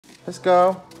Let's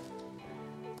go.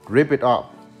 Rip it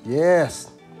up.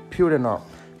 Yes. Peel it up.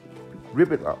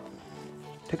 Rip it up.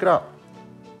 Take it out.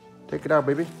 Take it out,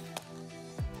 baby.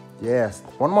 Yes.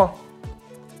 One more.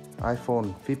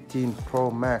 iPhone 15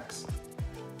 Pro Max.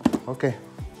 Okay.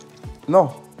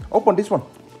 No. Open this one.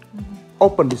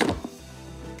 Open this one.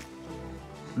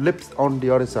 Lips on the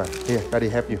other side. Here, Daddy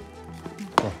help you.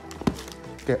 Okay.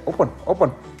 Okay. Open.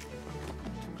 Open.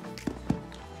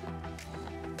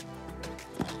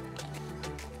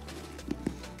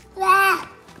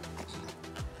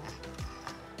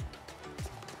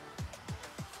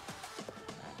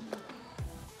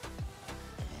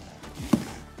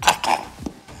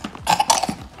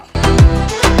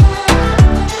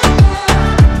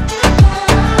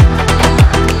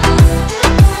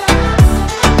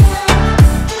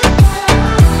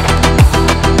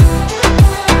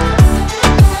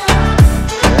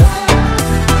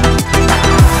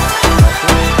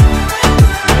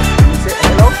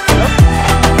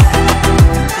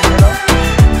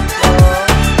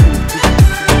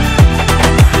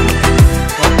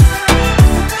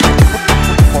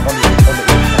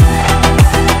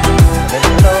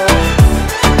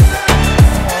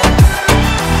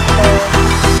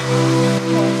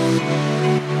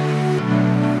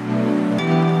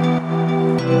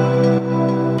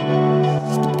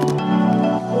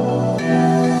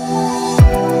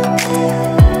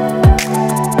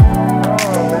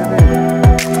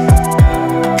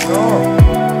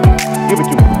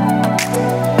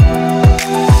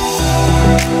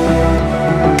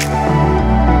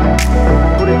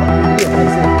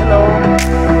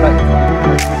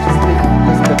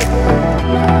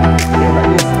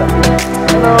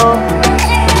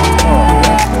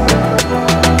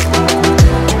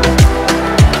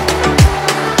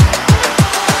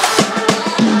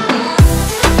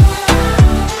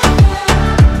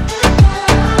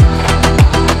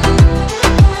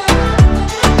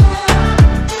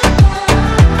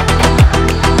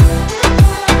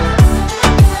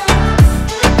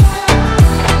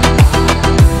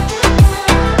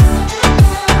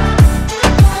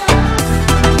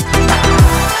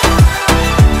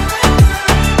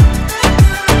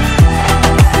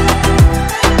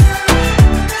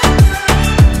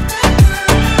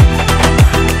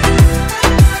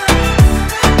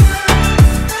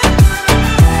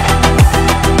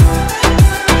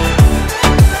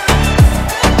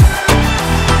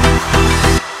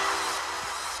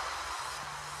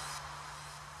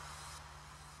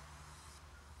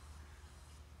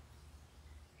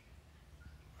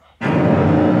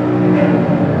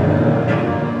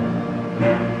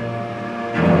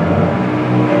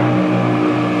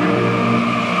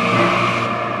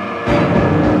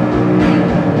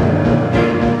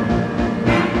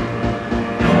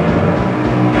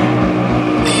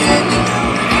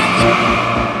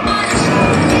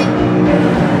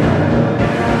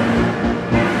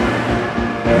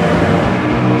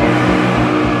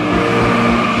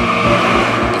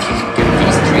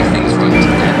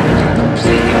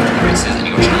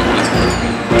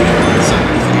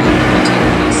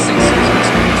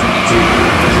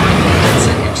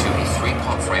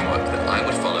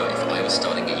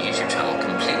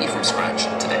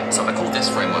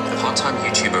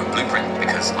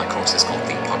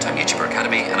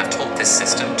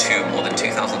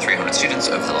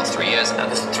 Over the last 3 years, and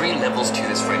there's 3 levels to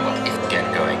this framework if you get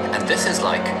going. And this is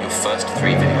like your first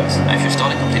 3 videos. Now, if you're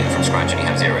starting completely from scratch and you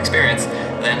have 0 experience,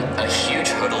 then a huge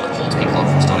hurdle that holds people up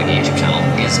from starting a YouTube channel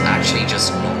is actually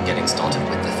just not getting started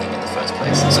with the thing in the first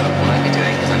place. So